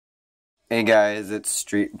Hey guys, it's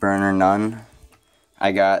Street Burner None.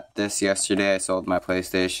 I got this yesterday. I sold my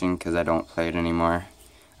PlayStation because I don't play it anymore.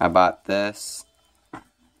 I bought this.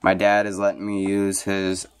 My dad is letting me use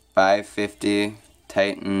his 550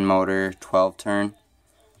 Titan motor 12 turn.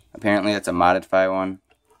 Apparently it's a modified one.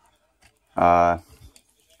 The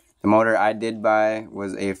motor I did buy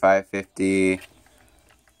was a 550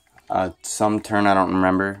 some turn, I don't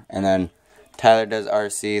remember. And then Tyler does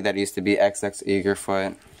RC. That used to be XX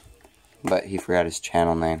Eagerfoot, but he forgot his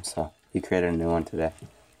channel name, so he created a new one today.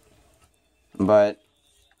 But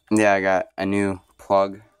yeah, I got a new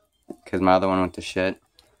plug because my other one went to shit.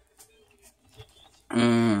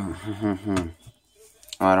 Oh,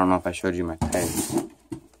 I don't know if I showed you my tires.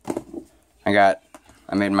 I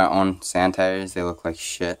made my own sand tires. They look like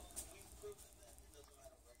shit,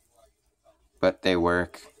 but they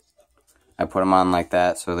work. I put them on like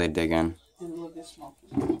that so they dig in.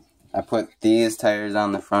 I put these tires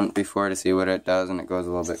on the front before to see what it does, and it goes a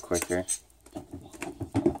little bit quicker.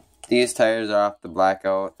 These tires are off the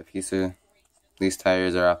Blackout. These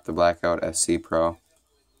tires are off the Blackout SC Pro.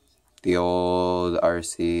 The old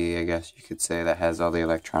RC, I guess you could say, that has all the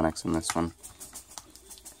electronics in this one.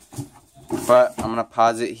 But I'm going to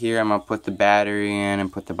pause it here. I'm going to put the battery in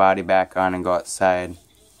and put the body back on and go outside.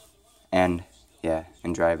 And yeah,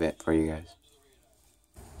 and drive it for you guys.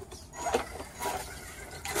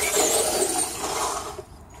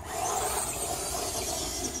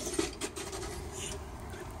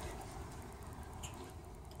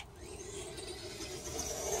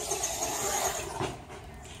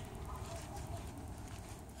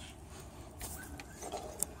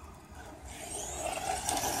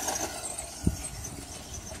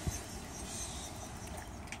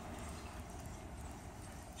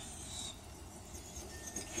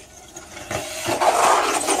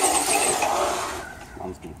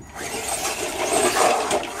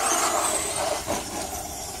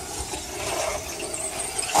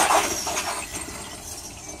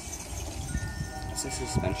 It's a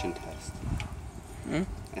suspension test.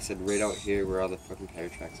 I said right out here where all the fucking tire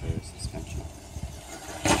tracks are is suspension.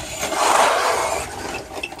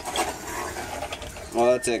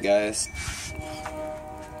 Well, that's it, guys.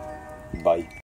 Bye.